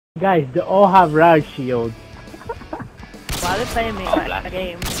Guys, they all have rag shields. Why are they playing me like a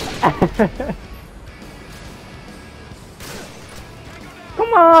game?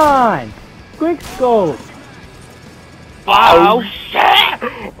 Come on! Quick scope! Wow! Shit!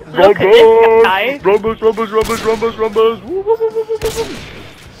 Look at this guy! Rumbus!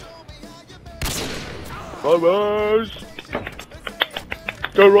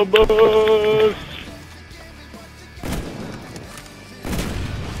 The Rumbus!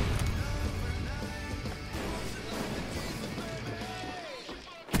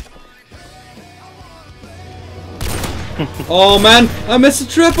 Oh man, I missed a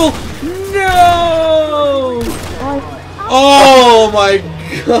triple! No! Oh my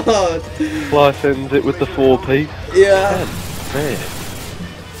god! Life ends it with the 4-piece. Yeah. Man.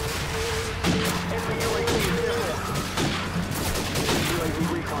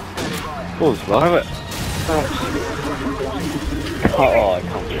 What was that? Oh, I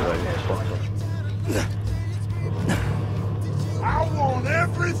can't do it. I want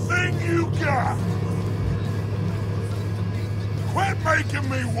everything you got! Quit making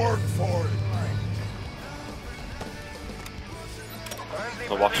me work for it!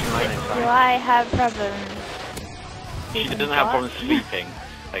 The washing line is Do I have problems? She doesn't have problems sleeping.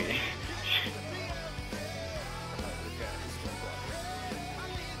 Like,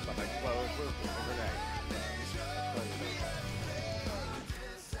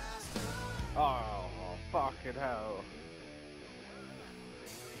 Oh, fucking hell.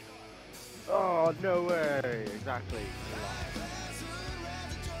 Oh, no way. Exactly.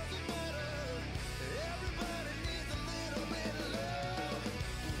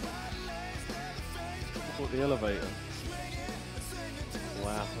 Put the elevator.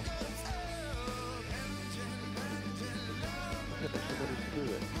 Wow. Somebody's do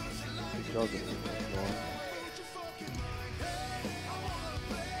it. He doesn't.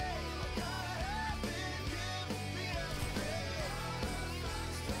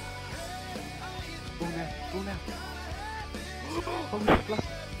 Go now. Oh, flat.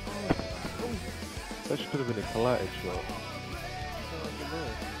 Oh. That should have been a collided shot.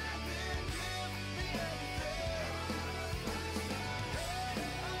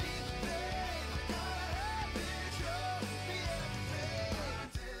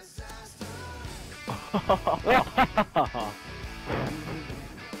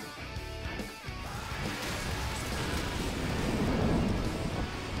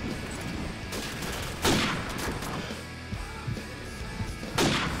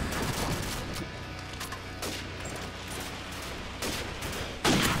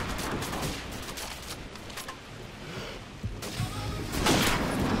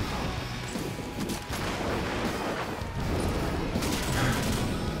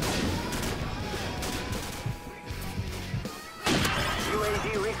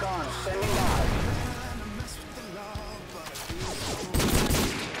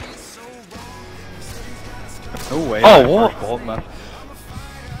 No way. Oh, what? Man.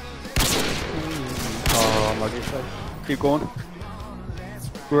 Oh my goodness. Keep going.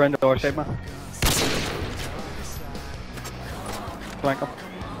 We're in the door shape, man. Flank him.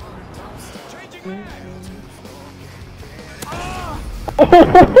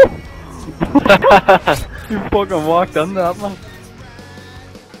 You fucking walked on that, man.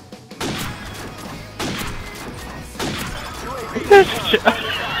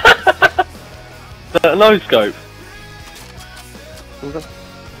 the no scope.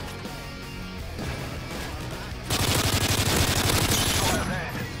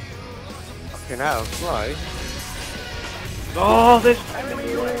 Fucking hell, right? Oh, this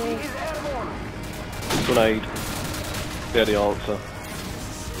Grenade. Ja, die answer.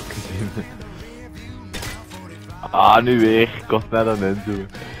 Ah, nu weer. Ik was net aan het inzoomen.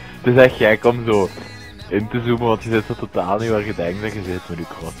 Het is echt gek om zo in te zoomen, want je zit zo totaal niet waar je denkt dat je zit met je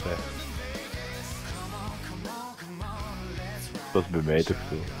crosshair. Dat is bij mij toch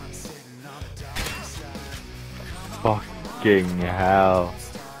zo. Fucking hell.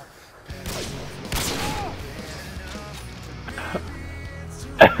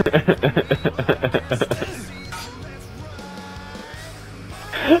 I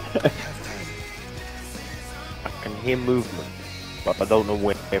can hear movement, but I don't know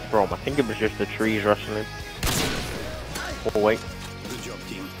where they're from. I think it was just the trees rustling. Oh wait. Good job,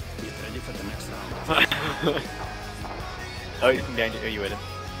 team. Get ready for the next round. Oh, he's come down. Are you with him?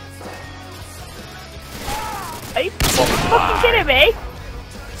 Are you fucking kidding me?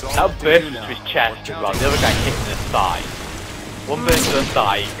 That burst into his chest as well. The other guy kicked in the thigh. One burst to the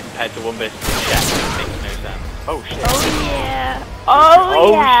thigh compared to one burst to the chest. It makes no sense. Oh shit. Oh yeah.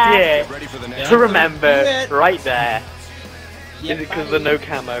 Oh yeah. Shit. To remember, right there. Is it because of the no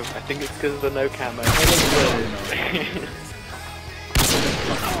camo? I think it's because of the no camo.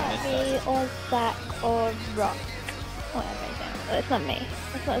 Me or Zach or Rock. Whatever his name is. Oh, it's not me.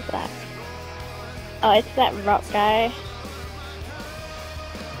 It's not Zach. Oh, it's that Rock guy.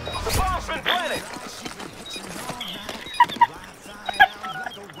 The bomb's been planted!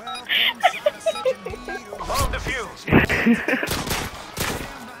 Bomb defused!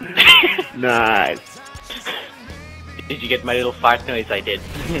 Nice. Did you get my little fart noise? I did.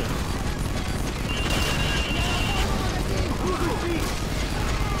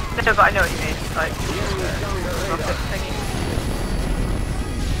 No, but I know what you mean. Like, rocket thingy.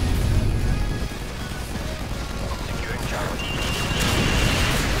 Securing Charlie.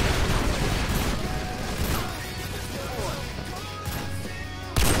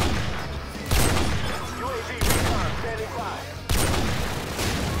 UAV recon standing by.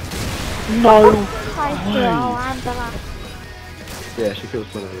 No! Hi, Phil. I'm the last. Yeah, she kills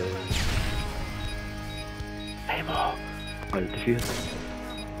one of them. Amo. Oh, defuse.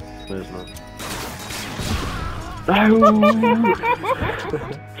 No, it's not. No!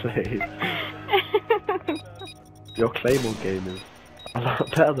 Please. Your Claymore game is a lot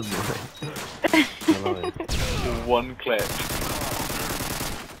better than mine. I lied. One clip.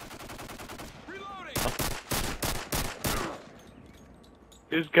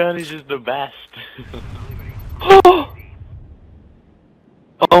 This gun is just the best.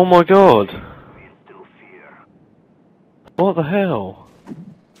 Oh my god! What the hell?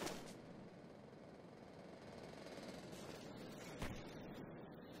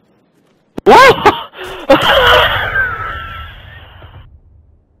 What?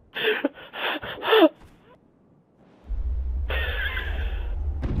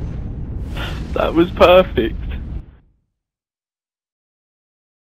 That was perfect.